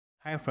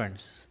Hi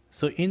friends,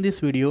 so in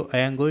this video I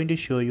am going to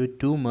show you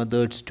two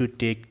methods to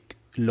take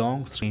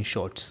long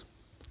screenshots.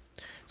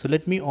 So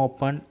let me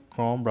open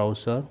Chrome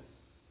browser.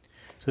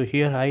 So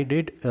here I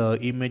did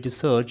image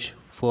search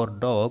for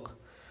dog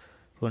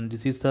and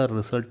this is the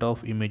result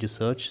of image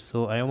search.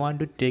 So I want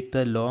to take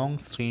the long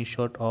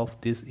screenshot of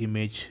this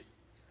image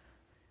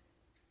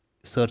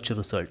search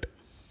result.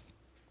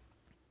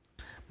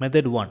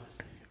 Method 1,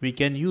 we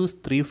can use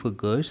three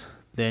fingers,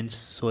 then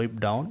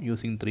swipe down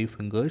using three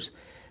fingers,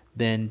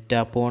 then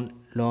tap on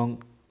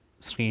long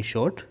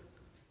screenshot.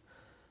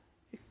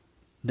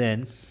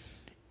 Then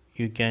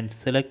you can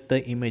select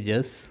the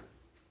images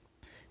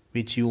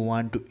which you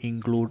want to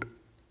include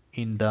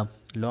in the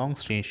long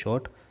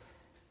screenshot.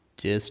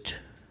 Just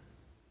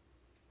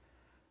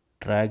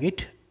drag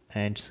it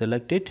and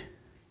select it.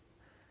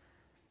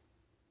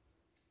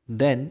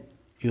 Then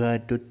you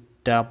have to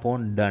tap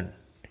on done.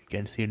 You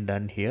can see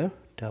done here.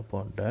 Tap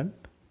on done.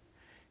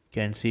 You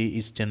can see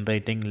it's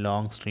generating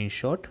long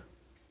screenshot.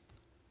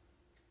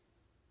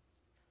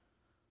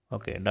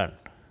 Okay, done.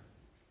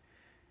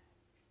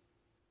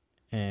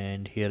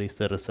 And here is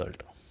the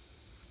result.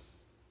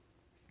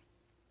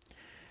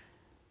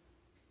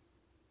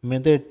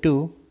 Method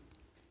 2,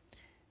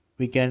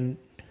 we can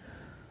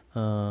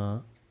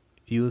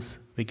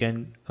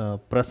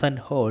press and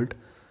hold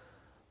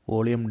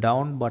volume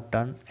down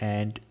button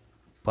and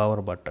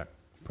power button.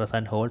 Press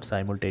and hold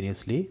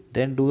simultaneously.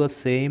 Then do the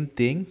same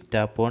thing.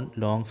 Tap on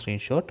long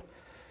screenshot.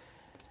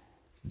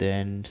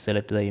 Then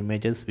select the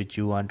images which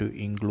you want to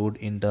include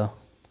in the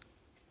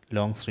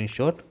long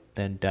screenshot.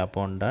 Then tap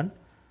on done.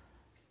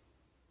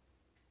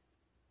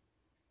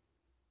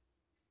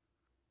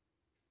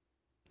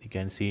 You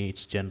can see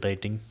it's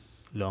generating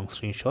long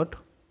screenshot.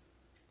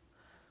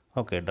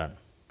 Okay, done.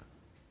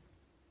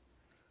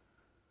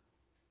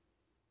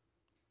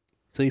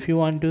 So if you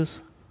want to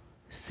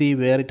see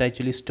where it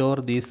actually store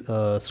these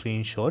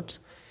screenshots,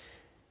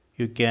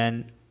 you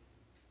can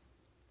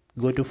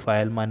go to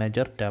file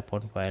manager, tap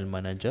on file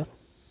manager,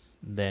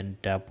 then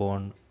tap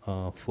on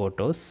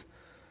photos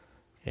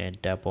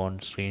and tap on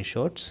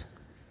screenshots.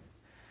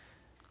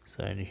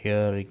 So and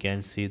here you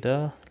can see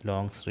the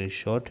long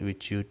screenshot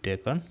which you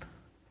taken.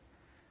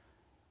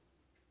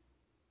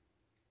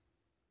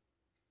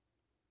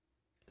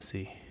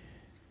 See,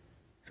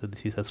 so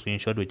this is a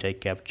screenshot which I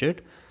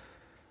captured.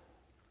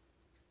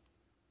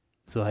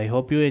 So I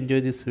hope you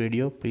enjoy this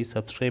video. Please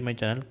subscribe my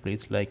channel.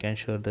 Please like and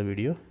share the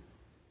video.